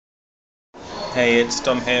Hey, it's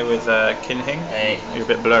Dom here with Kinhing. Hey. You're a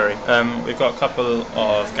bit blurry. We've got a couple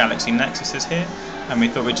of Galaxy Nexuses here, and we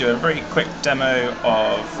thought we'd do a very quick demo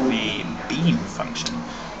of the beam function.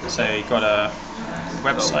 So you've got a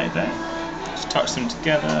website there, just touch them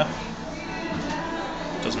together,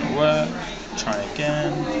 doesn't work, try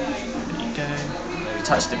again, there you go. Maybe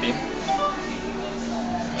touch the beam.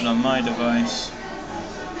 And on my device,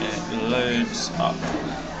 it loads up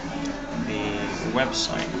the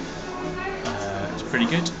website. It's pretty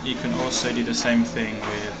good. You can also do the same thing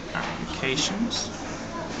with applications.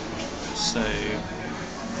 So if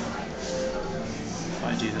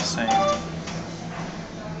I do the same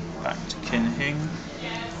back to Kinhing,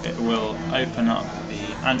 it will open up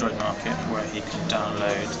the Android market where he can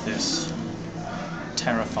download this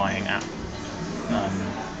terrifying app.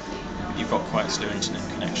 You've got quite slow internet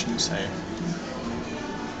connection, so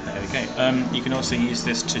there we go. You can also use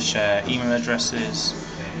this to share email addresses,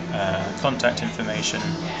 contact information.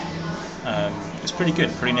 It's pretty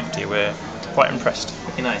good, pretty nifty. We're quite impressed.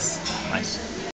 Pretty nice. Nice.